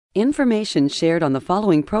Information shared on the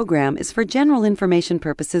following program is for general information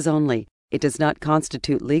purposes only. It does not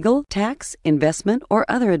constitute legal, tax, investment, or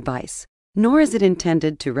other advice, nor is it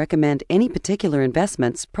intended to recommend any particular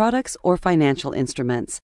investments, products, or financial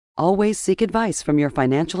instruments. Always seek advice from your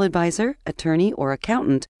financial advisor, attorney, or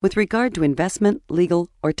accountant with regard to investment, legal,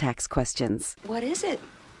 or tax questions. What is it?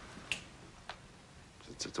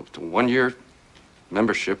 It's a 1-year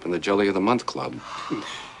membership in the Jelly of the Month Club.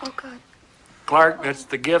 Oh, God. Clark, that's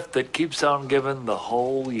the gift that keeps on giving the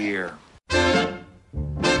whole year.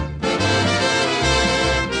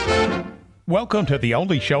 Welcome to the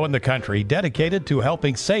only show in the country dedicated to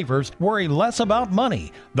helping savers worry less about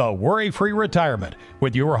money, the Worry-Free Retirement,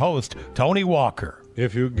 with your host, Tony Walker.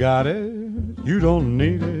 If you got it, you don't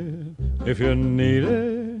need it. If you need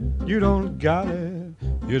it, you don't got it.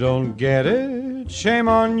 You don't get it, shame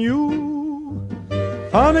on you.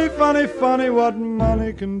 Funny, funny, funny what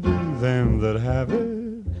money can do. Them that have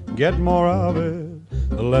it get more of it.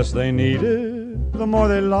 The less they need it, the more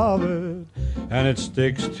they love it. And it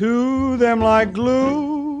sticks to them like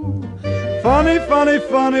glue. Funny, funny,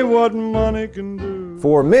 funny what money can do.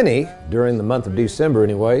 For many, during the month of December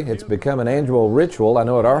anyway, it's become an annual ritual, I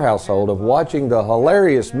know at our household, of watching the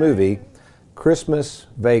hilarious movie Christmas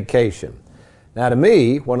Vacation. Now to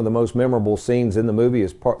me, one of the most memorable scenes in the movie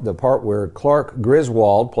is the part where Clark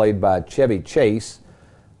Griswold, played by Chevy Chase,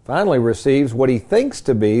 finally receives what he thinks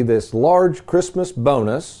to be this large Christmas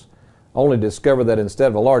bonus, only to discover that instead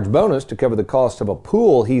of a large bonus to cover the cost of a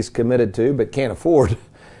pool he's committed to but can't afford,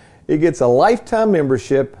 he gets a lifetime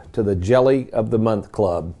membership to the Jelly of the Month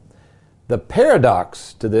Club. The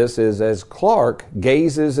paradox to this is, as Clark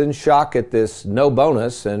gazes in shock at this no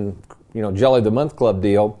bonus and Jelly of the Month Club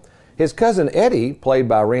deal, his cousin Eddie, played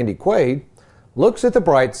by Randy Quaid, looks at the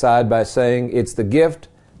bright side by saying it's the gift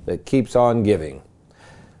that keeps on giving.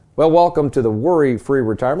 Well, welcome to the Worry-Free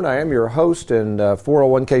Retirement. I am your host and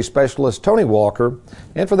 401k specialist, Tony Walker.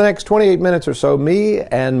 And for the next 28 minutes or so, me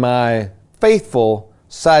and my faithful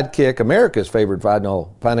sidekick, America's favorite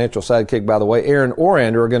financial sidekick, by the way, Aaron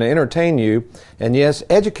Orander, are going to entertain you and, yes,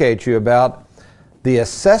 educate you about the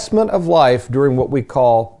assessment of life during what we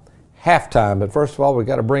call halftime. But first of all, we've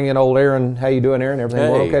got to bring in old Aaron. How you doing, Aaron? Everything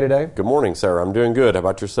okay today? Good morning, sir. I'm doing good. How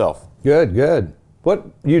about yourself? Good, good.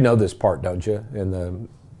 You know this part, don't you, in the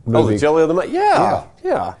movie? Oh, the Jelly of the Month?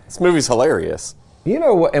 Yeah. This movie's hilarious. You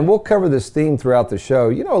know, and we'll cover this theme throughout the show.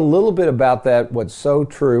 You know a little bit about that, what's so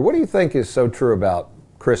true. What do you think is so true about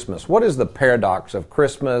Christmas? What is the paradox of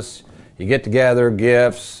Christmas? You get together,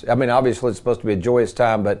 gifts. I mean, obviously it's supposed to be a joyous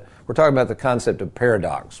time, but we're talking about the concept of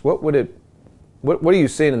paradox. What are you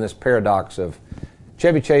seeing in this paradox of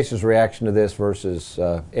Chevy Chase's reaction to this versus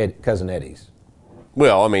Cousin Eddie's?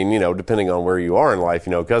 Well, I mean, depending on where you are in life,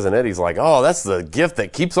 Cousin Eddie's like, oh, that's the gift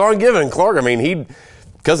that keeps on giving, Clark. I mean,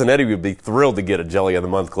 Cousin Eddie would be thrilled to get a Jelly of the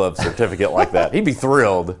Month Club certificate like that. He'd be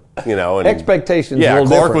thrilled, And expectations. Yeah, a little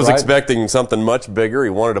Clark was right? expecting something much bigger. He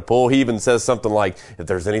wanted a pool. He even says something like, if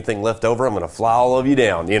there's anything left over, I'm going to fly all of you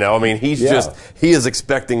down. I mean, he is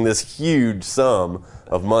expecting this huge sum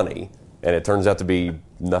of money, and it turns out to be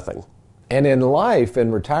nothing. And in life,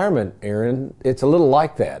 in retirement, Aaron, it's a little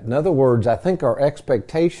like that. In other words, I think our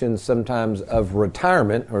expectations sometimes of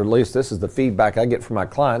retirement, or at least this is the feedback I get from my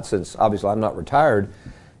clients, since obviously I'm not retired,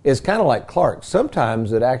 is kind of like Clark.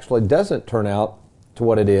 Sometimes it actually doesn't turn out to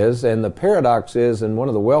what it is, and the paradox is, in one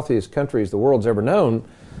of the wealthiest countries the world's ever known,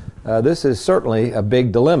 this is certainly a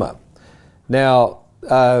big dilemma. Now,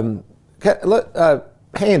 Handy,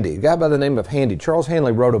 a guy by the name of Handy, Charles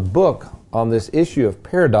Hanley, wrote a book on this issue of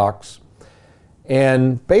paradox.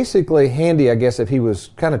 And basically, Handy, I guess if he was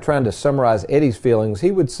kind of trying to summarize Eddie's feelings,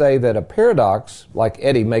 he would say that a paradox, like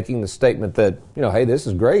Eddie making the statement that, hey, this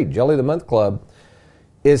is great, Jelly of the Month Club,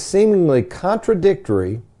 is seemingly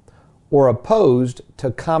contradictory or opposed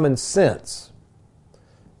to common sense.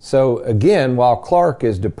 So again, while Clark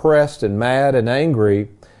is depressed and mad and angry,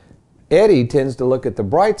 Eddie tends to look at the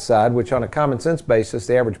bright side, which on a common sense basis,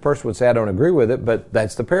 the average person would say, I don't agree with it, but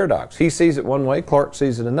that's the paradox. He sees it one way, Clark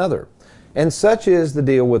sees it another. And such is the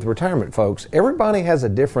deal with retirement, folks. Everybody has a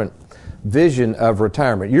different vision of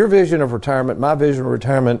retirement. Your vision of retirement, my vision of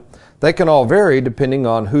retirement, they can all vary depending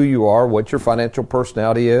on who you are, what your financial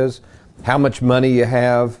personality is, how much money you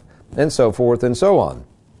have, and so forth and so on.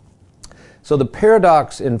 So the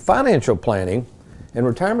paradox in financial planning and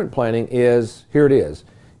retirement planning is, here it is.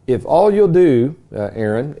 If all you'll do,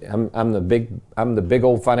 Aaron, I'm the big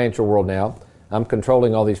old financial world now. I'm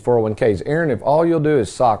controlling all these 401ks. Aaron, if all you'll do is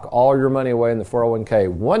sock all your money away in the 401k,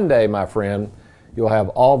 one day, my friend, you'll have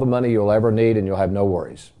all the money you'll ever need and you'll have no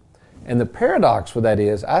worries. And the paradox with that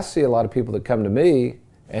is, I see a lot of people that come to me,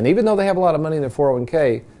 and even though they have a lot of money in their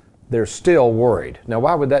 401k, they're still worried. Now,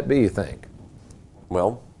 why would that be, you think?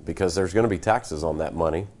 Well, because there's going to be taxes on that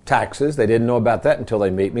money. Taxes. They didn't know about that until they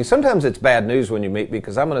meet me. Sometimes it's bad news when you meet me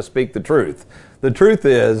because I'm going to speak the truth. The truth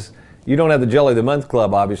is, you don't have the Jelly of the Month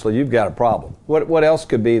Club, obviously. You've got a problem. What else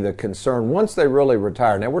could be the concern once they really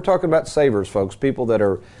retire? Now, we're talking about savers, folks, people that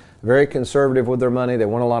are very conservative with their money. They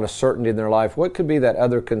want a lot of certainty in their life. What could be that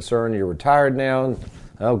other concern? You're retired now.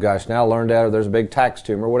 Oh, gosh, now I learned out there's a big tax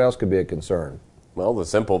tumor. What else could be a concern? Well, the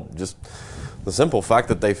simple fact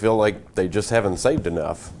that they feel like they just haven't saved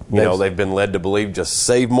enough. They've been led to believe just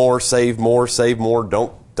save more, save more, save more.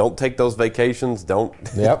 Don't take those vacations. Don't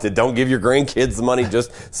give your grandkids the money.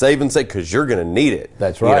 Just save and save because you're going to need it.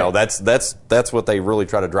 That's right. That's what they really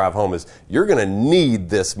try to drive home is you're going to need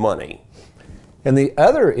this money. And the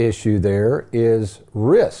other issue there is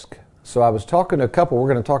risk. So I was talking to a couple.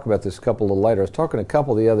 We're going to talk about this a little later. I was talking to a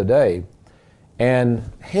couple the other day.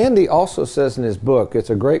 And Handy also says in his book, it's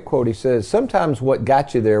a great quote, he says, sometimes what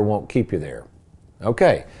got you there won't keep you there.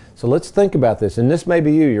 Okay, so let's think about this. And this may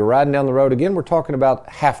be you. You're riding down the road. Again, we're talking about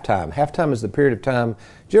halftime. Halftime is the period of time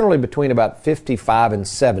generally between about 55 and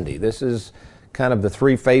 70. This is kind of the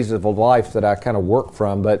three phases of life that I kind of work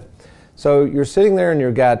from. But so you're sitting there and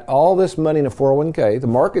you've got all this money in a 401k. The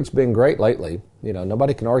market's been great lately.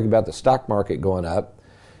 Nobody can argue about the stock market going up.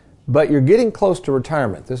 But you're getting close to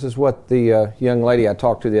retirement. This is what the young lady I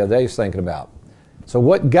talked to the other day is thinking about. So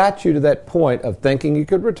what got you to that point of thinking you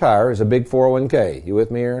could retire is a big 401k. You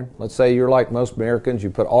with me, Aaron? Let's say you're like most Americans.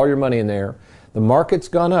 You put all your money in there. The market's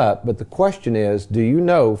gone up, but the question is, do you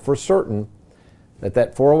know for certain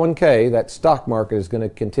that 401k, that stock market, is going to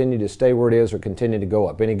continue to stay where it is or continue to go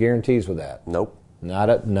up? Any guarantees with that? Nope. Not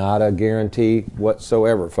a guarantee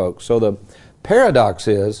whatsoever, folks. So the paradox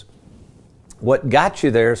is, what got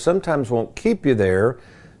you there sometimes won't keep you there.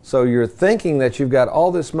 So you're thinking that you've got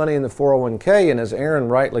all this money in the 401k, and as Aaron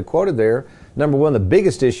rightly quoted there, number one, the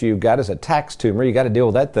biggest issue you've got is a tax tumor. You got to deal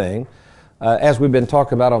with that thing. As we've been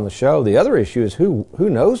talking about on the show, the other issue is who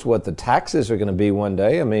knows what the taxes are going to be one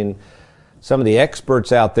day. I mean, some of the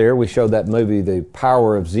experts out there, we showed that movie, The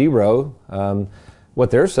Power of Zero.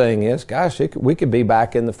 What they're saying is, gosh, we could be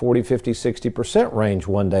back in the 40, 50, 60% range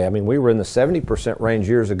one day. I mean, we were in the 70% range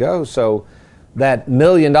years ago, so that $1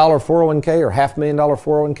 million 401k or $500,000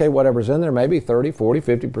 401k, whatever's in there, maybe 30, 40,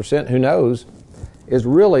 50%, who knows, is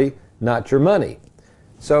really not your money.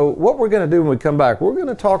 So what we're going to do when we come back, we're going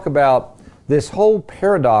to talk about this whole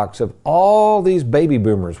paradox of all these baby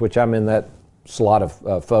boomers, which I'm in that slot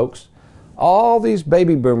of folks, all these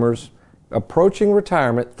baby boomers approaching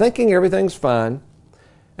retirement, thinking everything's fine,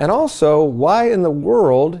 and also why in the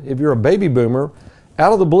world, if you're a baby boomer,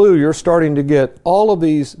 out of the blue, you're starting to get all of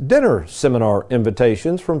these dinner seminar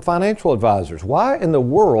invitations from financial advisors. Why in the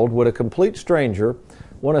world would a complete stranger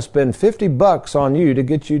want to spend $50 on you to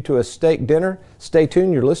get you to a steak dinner? Stay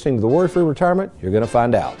tuned. You're listening to The Worry-Free Retirement. You're going to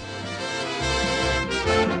find out.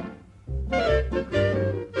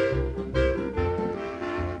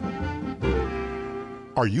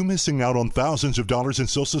 Are you missing out on thousands of dollars in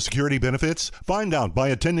Social Security benefits? Find out by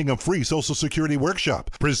attending a free Social Security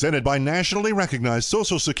workshop presented by nationally recognized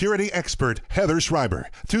Social Security expert Heather Schreiber.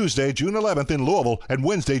 Tuesday, June 11th in Louisville and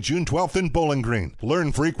Wednesday, June 12th in Bowling Green.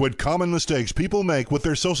 Learn frequent common mistakes people make with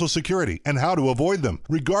their Social Security and how to avoid them,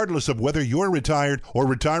 regardless of whether you're retired or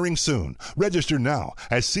retiring soon. Register now,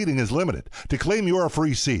 as seating is limited. To claim your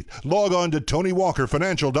free seat, log on to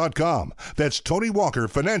TonyWalkerFinancial.com. That's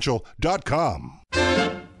TonyWalkerFinancial.com.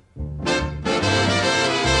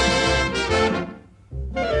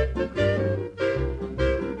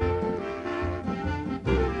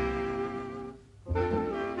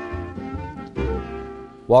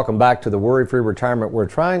 Welcome back to the Worry-Free Retirement. We're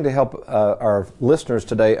trying to help our listeners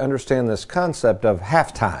today understand this concept of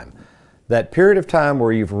halftime, that period of time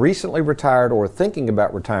where you've recently retired or thinking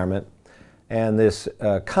about retirement, and this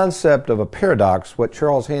concept of a paradox, what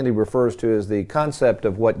Charles Handy refers to as the concept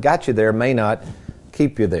of what got you there may not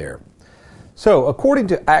keep you there. So, according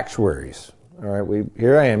to actuaries, all right,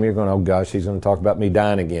 here I am, you're going, oh gosh, he's going to talk about me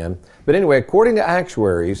dying again. But anyway, according to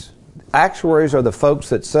actuaries are the folks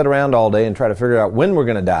that sit around all day and try to figure out when we're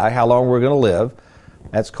going to die, how long we're going to live.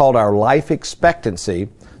 That's called our life expectancy.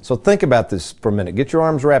 So think about this for a minute. Get your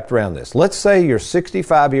arms wrapped around this. Let's say you're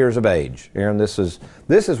 65 years of age. Aaron, this is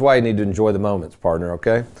why you need to enjoy the moments, partner,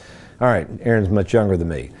 okay? All right, Aaron's much younger than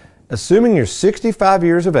me. Assuming you're 65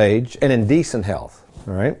 years of age and in decent health,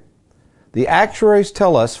 all right? The actuaries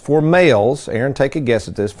tell us for males, Aaron, take a guess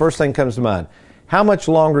at this. First thing comes to mind. How much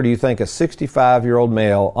longer do you think a 65-year-old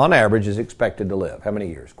male, on average, is expected to live? How many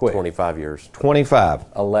years? Quick. 25 years. 25.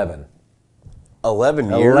 11. 11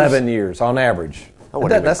 years? 11 years, on average. I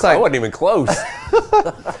wasn't even close.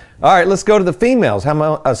 All right, let's go to the females. A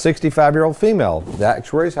 65-year-old female. The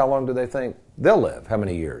actuaries, how long do they think they'll live? How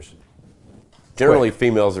many years? Generally,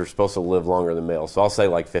 females are supposed to live longer than males, so I'll say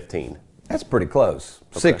like 15. That's pretty close.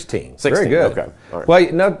 Okay. 16. 16. Very good. Okay. All right.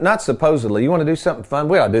 Well, no, not supposedly. You want to do something fun?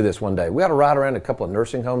 We ought to do this one day. We ought to ride around a couple of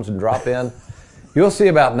nursing homes and drop in. You'll see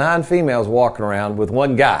about 9 females walking around with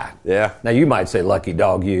one guy. Yeah. Now, you might say, lucky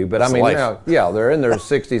dog you, but I mean, they're in their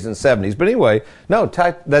 60s and 70s. But anyway, no,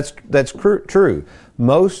 that's true.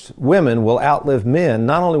 Most women will outlive men.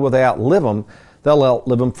 Not only will they outlive them, they'll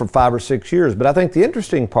outlive them for 5 or 6 years. But I think the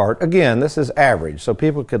interesting part, again, this is average, so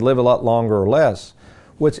people could live a lot longer or less.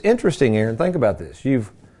 What's interesting, Aaron, think about this.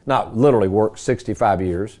 You've not literally worked 65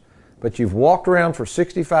 years, but you've walked around for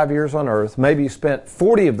 65 years on Earth. Maybe you spent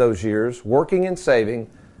 40 of those years working and saving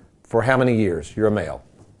for how many years? You're a male.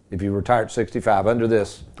 If you retired at 65 under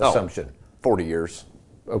this assumption. 40 years.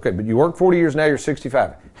 Okay, but you worked 40 years, now you're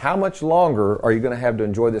 65. How much longer are you going to have to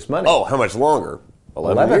enjoy this money? Oh, how much longer?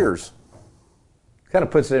 11 years. Kind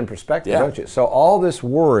of puts it in perspective, don't you? So all this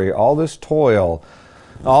worry, all this toil,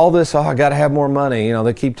 all this, I got to have more money. You know,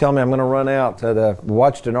 they keep telling me I'm going to run out.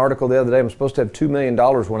 Watched an article the other day. I'm supposed to have $2 million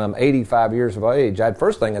when I'm 85 years of age.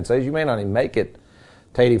 First thing I'd say is you may not even make it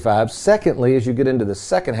to 85. Secondly, as you get into the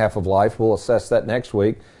second half of life, we'll assess that next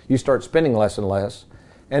week, you start spending less and less.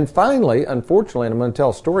 And finally, unfortunately, and I'm going to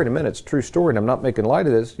tell a story in a minute, it's a true story, and I'm not making light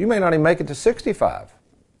of this, you may not even make it to 65.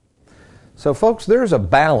 So, folks, there's a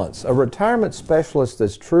balance. A retirement specialist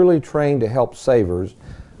that's truly trained to help savers,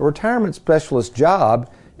 a retirement specialist's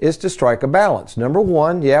job is to strike a balance. Number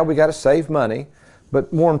one, we got to save money,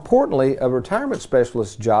 but more importantly, a retirement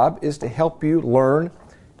specialist's job is to help you learn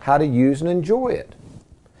how to use and enjoy it.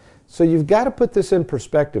 So you've got to put this in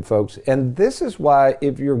perspective, folks, and this is why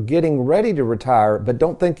if you're getting ready to retire but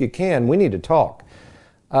don't think you can, we need to talk.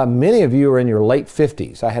 Many of you are in your late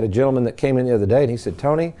 50s. I had a gentleman that came in the other day and he said,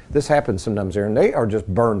 Tony, this happens sometimes there, and they are just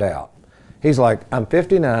burned out. He's like, I'm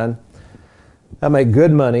 59, I make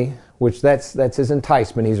good money, which that's his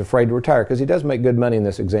enticement. He's afraid to retire because he does make good money in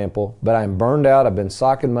this example, but I'm burned out, I've been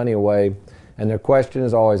socking money away, and their question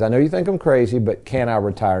is always, I know you think I'm crazy, but can I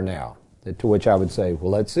retire now? To which I would say,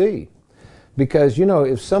 well, let's see. Because, you know,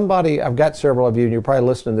 if somebody, I've got several of you, and you're probably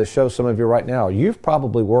listening to this show, some of you right now, you've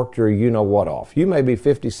probably worked your you-know-what off. You may be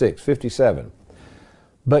 56, 57.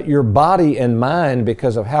 But your body and mind,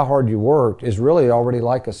 because of how hard you worked, is really already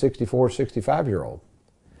like a 64, 65-year-old.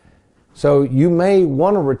 So you may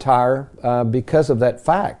want to retire because of that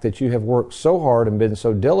fact that you have worked so hard and been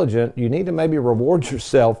so diligent. You need to maybe reward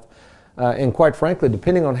yourself. And quite frankly,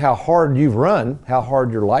 depending on how hard you've run, how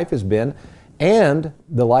hard your life has been, and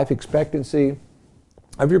the life expectancy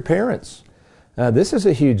of your parents. This is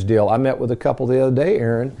a huge deal. I met with a couple the other day,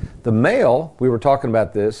 Aaron. The male, we were talking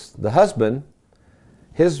about this, the husband,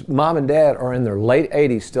 his mom and dad are in their late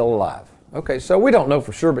 80s still alive. Okay, so we don't know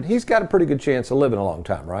for sure, but he's got a pretty good chance of living a long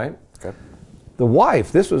time, right? Okay. The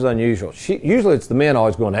wife, this was unusual. Usually it's the men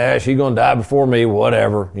always going, she's going to die before me,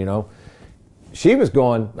 whatever, you know. She was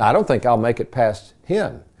going, I don't think I'll make it past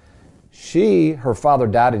him. Her father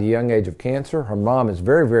died at a young age of cancer. Her mom is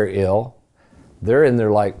very, very ill. They're in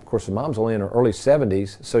their, of course, the mom's only in her early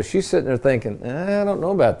 70s. So she's sitting there thinking, I don't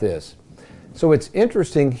know about this. So it's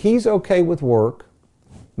interesting. He's okay with work,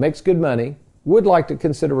 makes good money, would like to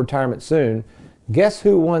consider retirement soon. Guess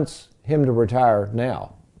who wants him to retire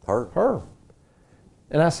now? Her.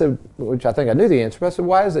 And I said, which I think I knew the answer, but I said,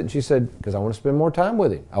 why is it? And she said, because I want to spend more time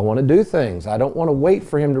with him. I want to do things. I don't want to wait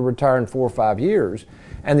for him to retire in 4 or 5 years.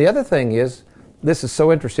 And the other thing is, this is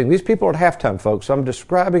so interesting. These people are at halftime, folks. So I'm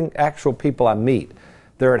describing actual people I meet.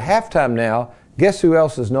 They're at halftime now. Guess who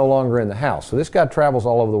else is no longer in the house? So this guy travels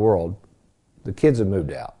all over the world. The kids have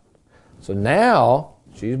moved out. So now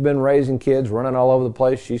she's been raising kids, running all over the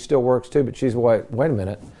place. She still works too, but she's, wait a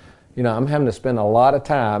minute. You know, I'm having to spend a lot of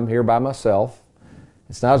time here by myself.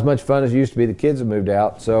 It's not as much fun as it used to be. The kids have moved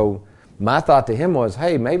out. So my thought to him was,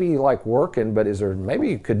 hey, maybe you like working, but maybe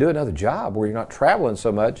you could do another job where you're not traveling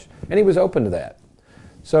so much. And he was open to that.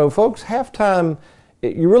 So folks, halftime,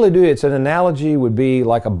 you really do. It's an analogy would be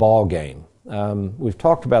like a ball game. We've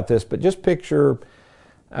talked about this, but just picture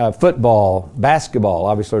football, basketball.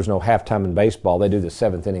 Obviously, there's no halftime in baseball. They do the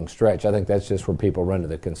 7th inning stretch. I think that's just where people run to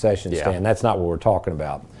the concession stand. That's not what we're talking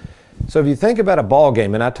about. So if you think about a ball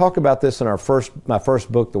game, and I talk about this in my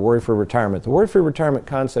first book, The Worry-Free Retirement. The worry-free retirement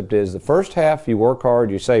concept is the first half you work hard,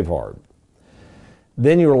 you save hard.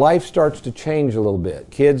 Then your life starts to change a little bit.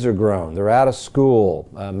 Kids are grown. They're out of school.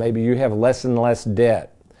 Maybe you have less and less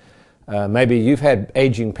debt. Maybe you've had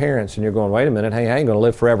aging parents and you're going, wait a minute, hey, I ain't going to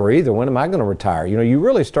live forever either. When am I going to retire? You know, you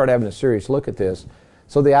really start having a serious look at this.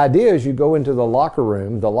 So the idea is you go into the locker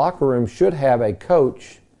room should have a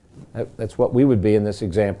coach, that's what we would be in this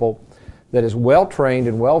example, that is well-trained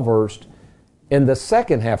and well-versed in the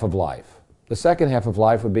second half of life. The second half of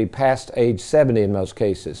life would be past age 70 in most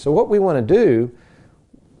cases. So what we want to do,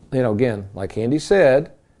 again, like Andy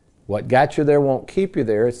said, what got you there won't keep you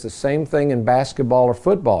there. It's the same thing in basketball or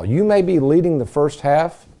football. You may be leading the first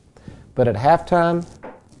half, but at halftime,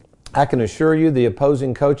 I can assure you the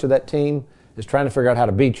opposing coach of that team is trying to figure out how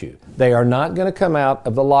to beat you. They are not going to come out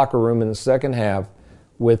of the locker room in the second half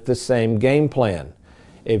with the same game plan.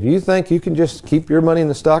 If you think you can just keep your money in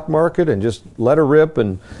the stock market and just let her rip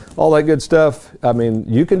and all that good stuff,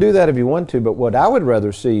 you can do that if you want to, but what I would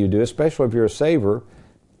rather see you do, especially if you're a saver,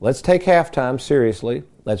 let's take halftime seriously.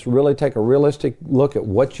 Let's really take a realistic look at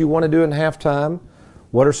what you want to do in halftime.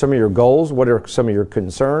 What are some of your goals? What are some of your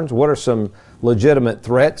concerns? What are some legitimate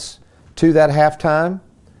threats to that halftime?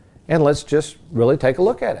 And let's just really take a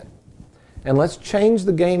look at it. And let's change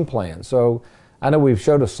the game plan. So I know we've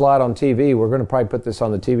showed a slide on TV. We're going to probably put this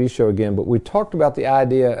on the TV show again, but we talked about the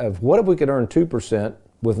idea of what if we could earn 2%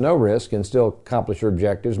 with no risk and still accomplish your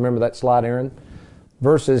objectives. Remember that slide, Aaron?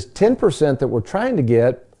 Versus 10% that we're trying to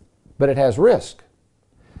get, but it has risk.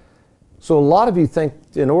 So a lot of you think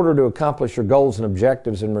in order to accomplish your goals and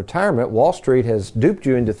objectives in retirement, Wall Street has duped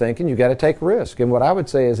you into thinking you got to take risk. And what I would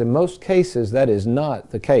say is in most cases that is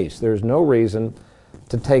not the case. There's no reason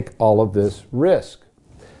to take all of this risk.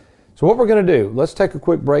 So what we're going to do, let's take a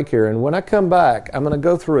quick break here, and when I come back, I'm going to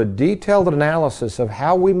go through a detailed analysis of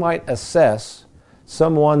how we might assess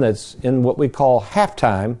someone that's in what we call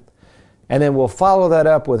halftime, and then we'll follow that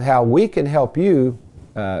up with how we can help you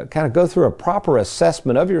kind of go through a proper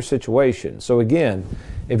assessment of your situation. So again,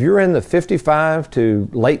 if you're in the 55 to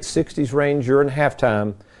late 60s range, you're in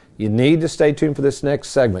halftime, you need to stay tuned for this next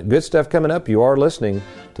segment. Good stuff coming up. You are listening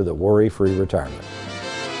to the Worry-Free Retirement.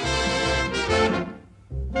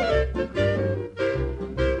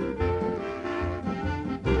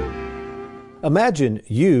 Imagine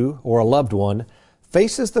you or a loved one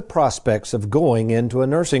faces the prospects of going into a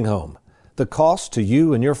nursing home. The cost to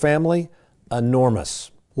you and your family?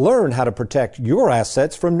 Enormous. Learn how to protect your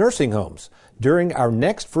assets from nursing homes during our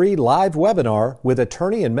next free live webinar with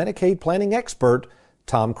attorney and Medicaid planning expert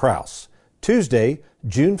Tom Kraus, Tuesday,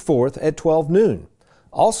 June 4th at 12 noon.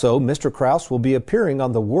 Also, Mr. Kraus will be appearing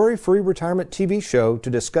on the Worry-Free Retirement TV show to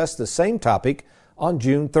discuss the same topic on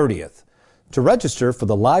June 30th. To register for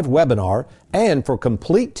the live webinar and for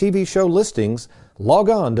complete TV show listings, log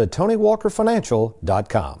on to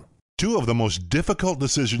TonyWalkerFinancial.com. Two of the most difficult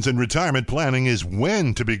decisions in retirement planning is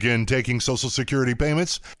when to begin taking Social Security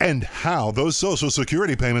payments and how those Social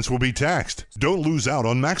Security payments will be taxed. Don't lose out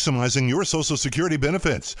on maximizing your Social Security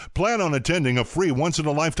benefits. Plan on attending a free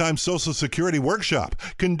once-in-a-lifetime Social Security workshop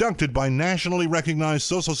conducted by nationally recognized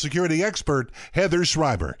Social Security expert Heather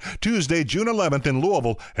Schreiber, Tuesday, June 11th in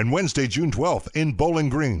Louisville and Wednesday, June 12th in Bowling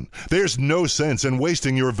Green. There's no sense in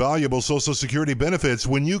wasting your valuable Social Security benefits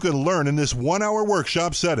when you can learn in this one-hour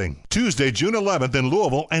workshop setting. Tuesday, June 11th in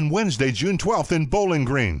Louisville and Wednesday, June 12th in Bowling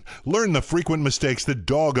Green. Learn the frequent mistakes that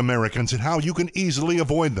dog Americans and how you can easily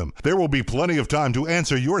avoid them. There will be plenty of time to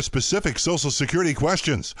answer your specific Social Security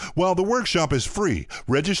questions. While the workshop is free,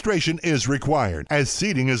 registration is required as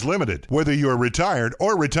seating is limited, whether you're retired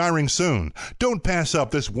or retiring soon. Don't pass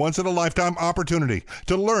up this once-in-a-lifetime opportunity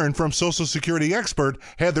to learn from Social Security expert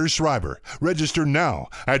Heather Schreiber. Register now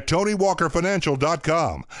at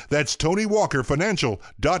TonyWalkerFinancial.com. That's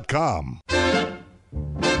TonyWalkerFinancial.com.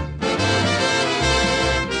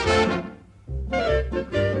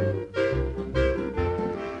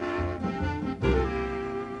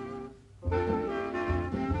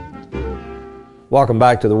 Welcome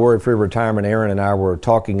back to the Worry-Free Retirement. Aaron and I were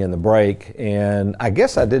talking in the break, and I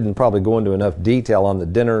guess I didn't probably go into enough detail on the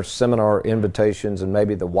dinner, seminar invitations, and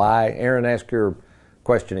maybe the why. Aaron, ask your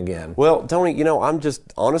question again. Well, Tony, I'm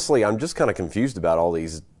just kind of confused about all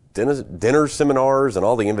these dinner seminars and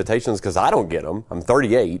all the invitations because I don't get them. I'm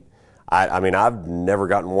 38. I mean, I've never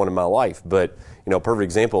gotten one in my life. But, perfect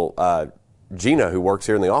example, Gina, who works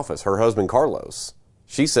here in the office, her husband Carlos,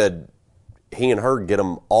 she said he and her get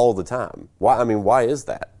them all the time. Why is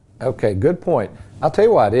that? Okay, good point. I'll tell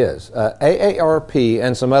you why it is. AARP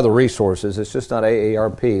and some other resources, it's just not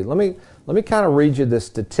AARP. Let me kind of read you the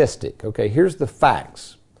statistic. Okay, here's the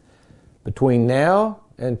facts. Between now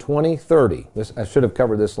and 2030, I should have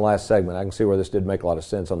covered this in the last segment. I can see where this did make a lot of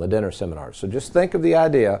sense on the dinner seminars. So just think of the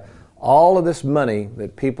idea, all of this money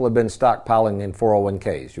that people have been stockpiling in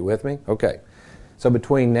 401ks. You with me? Okay. So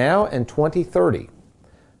between now and 2030,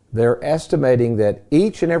 they're estimating that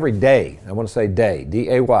each and every day, I want to say day,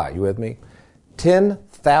 D-A-Y, you with me?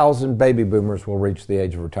 10,000 baby boomers will reach the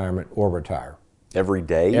age of retirement or retire. Every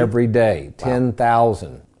day? Every day,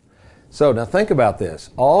 10,000. So now think about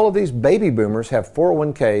this. All of these baby boomers have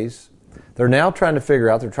 401ks. They're now trying to figure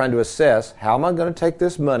out, they're trying to assess, how am I going to take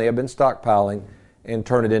this money I've been stockpiling and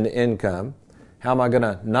turn it into income? How am I going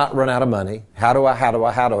to not run out of money? How do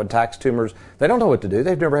I tax tumors? They don't know what to do.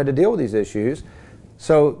 They've never had to deal with these issues.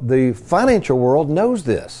 So the financial world knows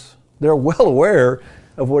this. They're well aware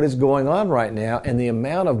of what is going on right now and the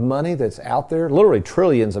amount of money that's out there. Literally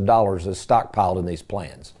trillions of dollars is stockpiled in these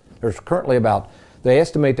plans. There's currently they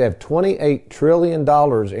estimate to have $28 trillion,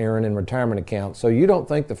 Aaron, in retirement accounts. So you don't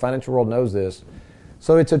think the financial world knows this.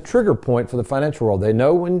 So it's a trigger point for the financial world. They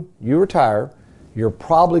know when you retire, you're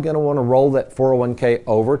probably going to want to roll that 401k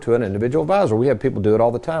over to an individual advisor. We have people do it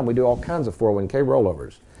all the time. We do all kinds of 401k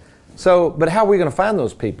rollovers. So, but how are we going to find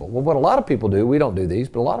those people? Well, what a lot of people do, we don't do these,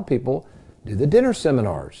 but a lot of people do the dinner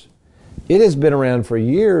seminars. It has been around for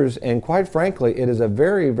years, and quite frankly, it is a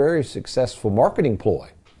very, very successful marketing ploy.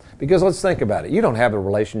 Because let's think about it. You don't have a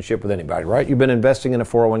relationship with anybody, right? You've been investing in a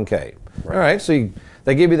 401k. Right. All right, so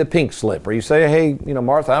they give you the pink slip, or you say, hey,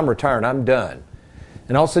 Martha, I'm retiring, I'm done.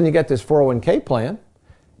 And all of a sudden you got this 401k plan,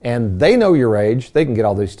 and they know your age. They can get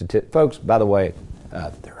all these statistics. Folks, by the way,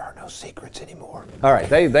 there are no secrets anymore. All right,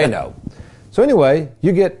 they know. So anyway,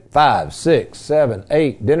 you get 5, 6, 7,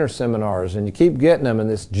 8 dinner seminars, and you keep getting them in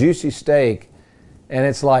this juicy steak. And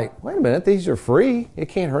it's like, wait a minute, these are free. It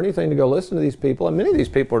can't hurt anything to go listen to these people. And many of these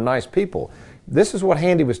people are nice people. This is what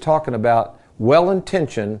Handy was talking about,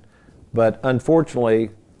 well-intentioned, but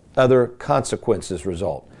unfortunately, other consequences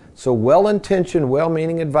result. So well-intentioned,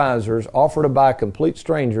 well-meaning advisors offer to buy complete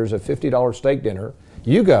strangers a $50 steak dinner.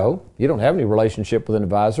 You go. You don't have any relationship with an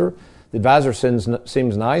advisor. The advisor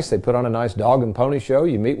seems nice. They put on a nice dog and pony show.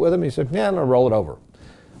 You meet with them. You say, yeah, I'm going to roll it over.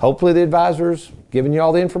 Hopefully the advisor's giving you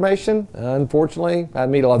all the information. Unfortunately, I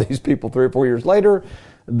meet a lot of these people 3 or 4 years later.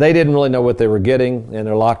 They didn't really know what they were getting, and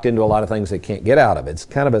they're locked into a lot of things they can't get out of. It's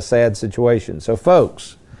kind of a sad situation. So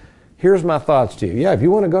folks, here's my thoughts to you. Yeah, if you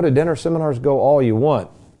want to go to dinner seminars, go all you want.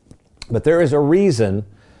 But there is a reason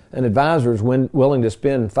an advisor is willing to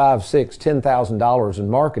spend $5,000, $6,000, $10,000 in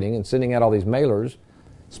marketing and sending out all these mailers,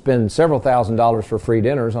 spend several $1,000s for free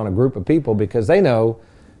dinners on a group of people, because they know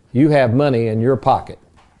you have money in your pocket.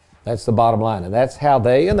 That's the bottom line. And that's how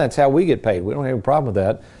that's how we get paid. We don't have a problem with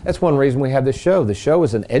that. That's one reason we have this show. The show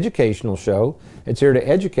is an educational show. It's here to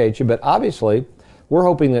educate you. But obviously, we're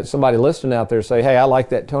hoping that somebody listening out there say, hey, I like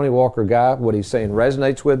that Tony Walker guy. What he's saying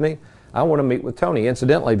resonates with me. I want to meet with Tony.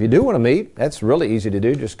 Incidentally, if you do want to meet, that's really easy to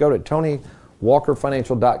do. Just go to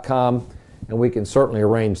TonyWalkerFinancial.com, and we can certainly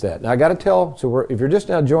arrange that. Now, I got to tell, if you're just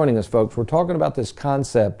now joining us, folks, we're talking about this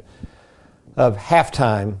concept of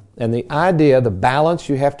halftime and the idea, the balance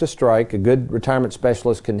you have to strike. A good retirement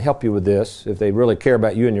specialist can help you with this if they really care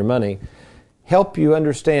about you and your money. Help you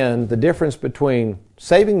understand the difference between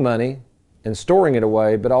saving money and storing it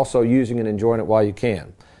away, but also using and enjoying it while you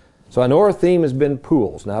can. So I know our theme has been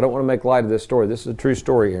pools. Now, I don't want to make light of this story. This is a true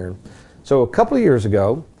story, Aaron. So a couple of years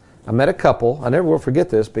ago, I met a couple. I never will forget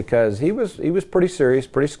this, because he was pretty serious,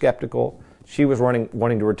 pretty skeptical. She was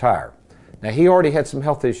wanting to retire. Now, he already had some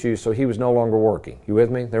health issues, so he was no longer working. You with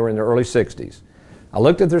me? They were in their early 60s. I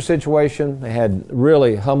looked at their situation. They had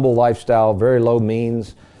really humble lifestyle, very low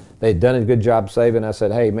means. They had done a good job saving. I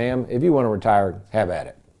said, hey, ma'am, if you want to retire, have at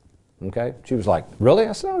it. Okay? She was like, really?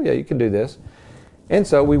 I said, oh, yeah, you can do this. And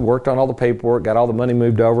so we worked on all the paperwork, got all the money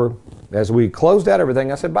moved over. As we closed out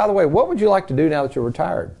everything, I said, by the way, what would you like to do now that you're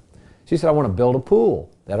retired? She said, I want to build a pool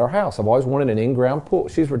at our house. I've always wanted an in-ground pool.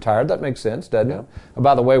 She's retired. That makes sense, doesn't it? And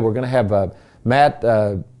by the way, we're going to have Matt.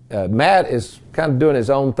 Matt is kind of doing his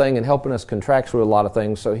own thing and helping us contractually with a lot of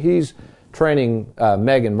things. So he's training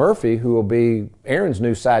Megan Murphy, who will be Aaron's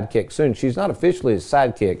new sidekick soon. She's not officially his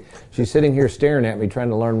sidekick. She's sitting here staring at me trying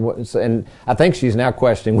to learn what, and I think she's now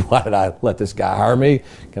questioning, why did I let this guy hire me?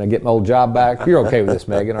 Can I get my old job back? You're okay with this,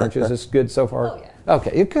 Megan, aren't you? Is this good so far? Oh, yeah.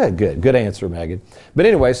 Okay, good answer, Megan. But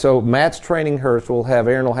anyway, so Matt's training her, so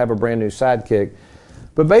Aaron will have a brand new sidekick.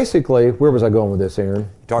 But basically, where was I going with this, Aaron?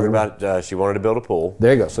 Talking about she wanted to build a pool.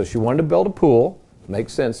 There you go. So she wanted to build a pool.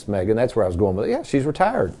 Makes sense, Megan. That's where I was going with it. Yeah, she's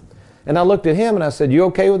retired. And I looked at him and I said, you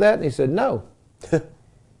okay with that? And he said, no.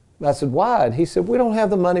 I said, why? And he said, we don't have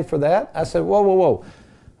the money for that. I said, whoa.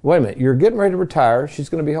 Wait a minute. You're getting ready to retire. She's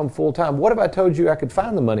going to be home full time. What if I told you I could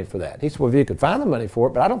find the money for that? He said, well, if you could find the money for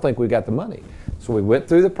it, but I don't think we got the money. So we went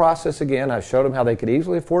through the process again. I showed him how they could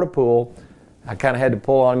easily afford a pool. I kind of had to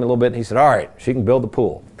pull on him a little bit. And he said, all right, she can build the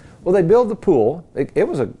pool. Well, they built the pool. It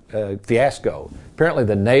was a fiasco. Apparently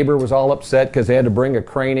the neighbor was all upset because they had to bring a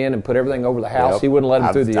crane in and put everything over the house. Yep. He wouldn't let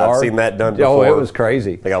him through the yard. I've seen that done before. Oh, it was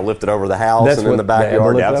crazy. They got lifted over the house and in the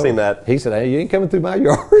backyard. Yeah, I've seen that. He said, hey, you ain't coming through my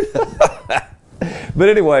yard. But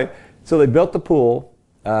anyway, so they built the pool.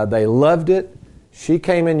 They loved it. She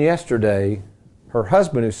came in yesterday. Her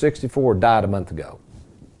husband, who's 64, died a month ago.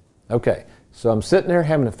 Okay, so I'm sitting there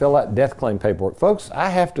having to fill out death claim paperwork. Folks, I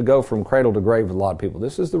have to go from cradle to grave with a lot of people.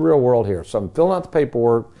 This is the real world here. So I'm filling out the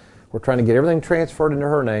paperwork. We're trying to get everything transferred into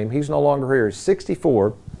her name. He's no longer here. He's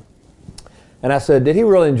 64. And I said, did he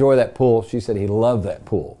really enjoy that pool? She said he loved that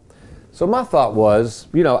pool. So my thought was,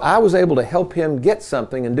 I was able to help him get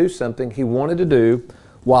something and do something he wanted to do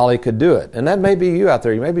while he could do it. And that may be you out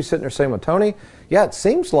there. You may be sitting there saying, well, Tony, yeah, it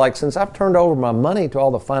seems like since I've turned over my money to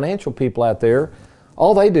all the financial people out there,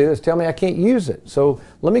 all they do is tell me I can't use it. So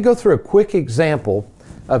let me go through a quick example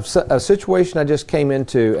of a situation I just came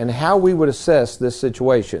into and how we would assess this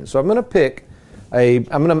situation. So I'm going to pick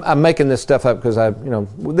I'm making this stuff up because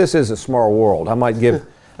this is a small world.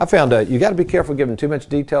 I found out you got to be careful giving too much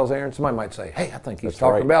details, Aaron. Somebody might say, hey, I think he's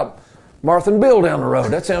talking about Martha and Bill down the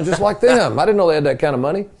road. That sounds just like them. I didn't know they had that kind of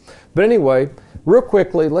money. But anyway, real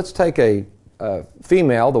quickly, let's take a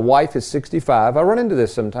female. The wife is 65. I run into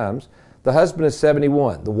this sometimes. The husband is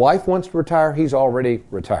 71. The wife wants to retire. He's already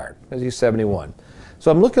retired because he's 71.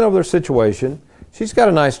 So I'm looking over their situation. She's got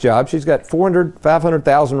a nice job. She's got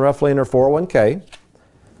 $500,000 roughly in her 401k.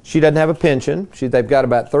 She doesn't have a pension. They've got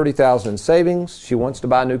about $30,000 in savings. She wants to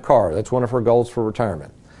buy a new car. That's one of her goals for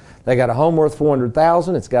retirement. They got a home worth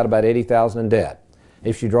 $400,000. It's got about $80,000 in debt.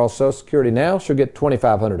 If she draws Social Security now, she'll get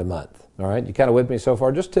 $2,500 a month. All right, you kind of with me so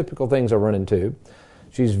far? Just typical things I run into.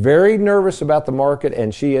 She's very nervous about the market,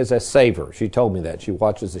 and she is a saver. She told me that. She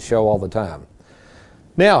watches the show all the time.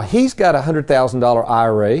 Now, he's got a $100,000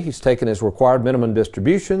 IRA. He's taken his required minimum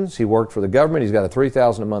distributions. He worked for the government. He's got a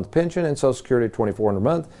 $3,000 a month pension and Social Security $2,400 a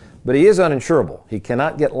month. But he is uninsurable. He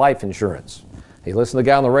cannot get life insurance. He listened to the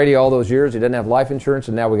guy on the radio all those years. He didn't have life insurance,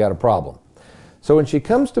 and now we got a problem. So when she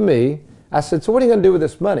comes to me, I said, so what are you going to do with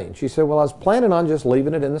this money? And she said, well, I was planning on just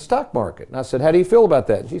leaving it in the stock market. And I said, how do you feel about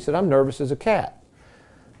that? And she said, I'm nervous as a cat.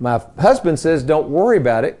 My husband says, don't worry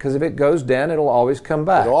about it, because if it goes down, it'll always come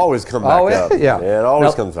back. It'll always come back up. Yeah, it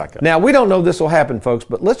always comes back up. Now, we don't know this will happen, folks,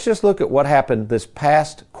 but let's just look at what happened this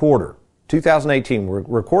past quarter, 2018. We're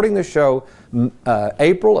recording this show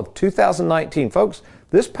April of 2019. Folks,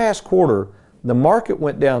 this past quarter, the market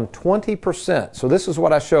went down 20%. So this is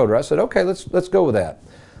what I showed her. I said, okay, let's go with that.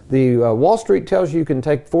 The Wall Street tells you can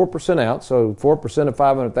take 4% out, so 4% of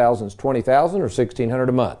 $500,000 is $20,000 or $1,600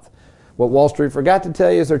 a month. What Wall Street forgot to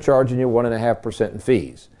tell you is they're charging you 1.5% in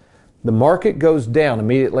fees. The market goes down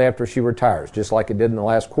immediately after she retires, just like it did in the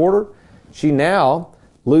last quarter. She now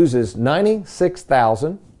loses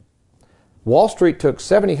 $96,000. Wall Street took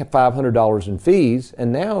 $7,500 in fees,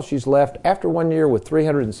 and now she's left after 1 year with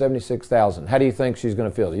 $376,000. How do you think she's going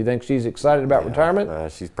to feel? Do you think she's excited about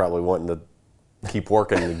retirement? She's probably wanting to keep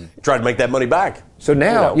working and try to make that money back. So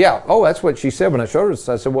now, that's what she said when I showed her.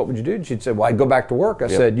 So I said, what would you do? And she said, well, I'd go back to work. I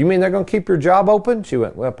said, you mean they're going to keep your job open? She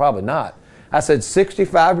went, well, probably not. I said,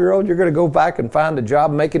 65-year-old, you're going to go back and find a job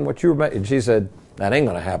making what you were making? And she said, that ain't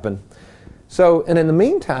going to happen. So, and in the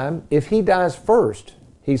meantime, if he dies first,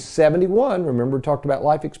 he's 71. Remember, we talked about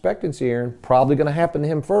life expectancy, Aaron. Probably going to happen to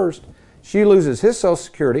him first. She loses his Social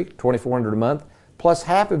Security, $2,400 a month, plus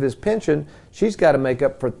half of his pension. She's got to make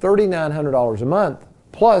up for $3,900 a month,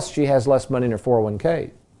 plus she has less money in her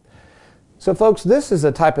 401k. So folks, this is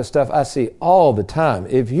the type of stuff I see all the time.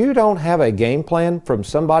 If you don't have a game plan from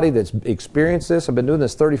somebody that's experienced this, I've been doing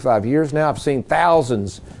this 35 years now, I've seen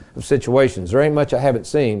thousands of situations. There ain't much I haven't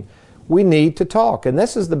seen. We need to talk, and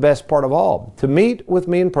this is the best part of all. To meet with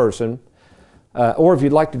me in person, or if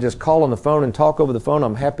you'd like to just call on the phone and talk over the phone,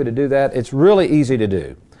 I'm happy to do that. It's really easy to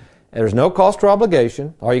do. There's no cost or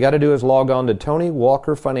obligation. All you got to do is log on to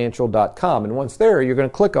TonyWalkerFinancial.com. And once there, you're going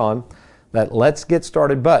to click on that Let's Get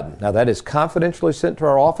Started button. Now, that is confidentially sent to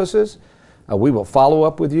our offices. We will follow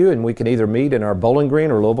up with you, and we can either meet in our Bowling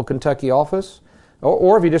Green or Louisville, Kentucky office.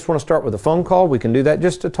 Or if you just want to start with a phone call, we can do that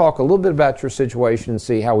just to talk a little bit about your situation and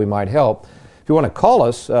see how we might help. If you want to call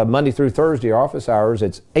us Monday through Thursday, our office hours,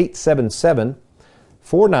 it's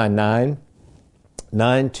 877-499-9255.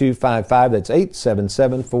 That's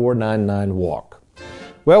 877-499-WALK.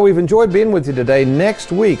 Well, we've enjoyed being with you today.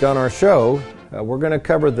 Next week on our show, we're going to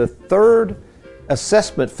cover the third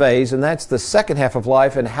assessment phase, and that's the second half of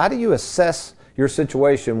life. And how do you assess your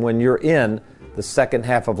situation when you're in the second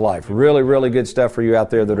half of life? Really, really good stuff for you out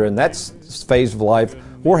there that are in that phase of life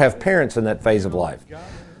or have parents in that phase of life.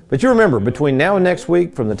 But you remember, between now and next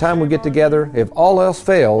week, from the time we get together, if all else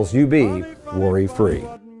fails, you be worry-free.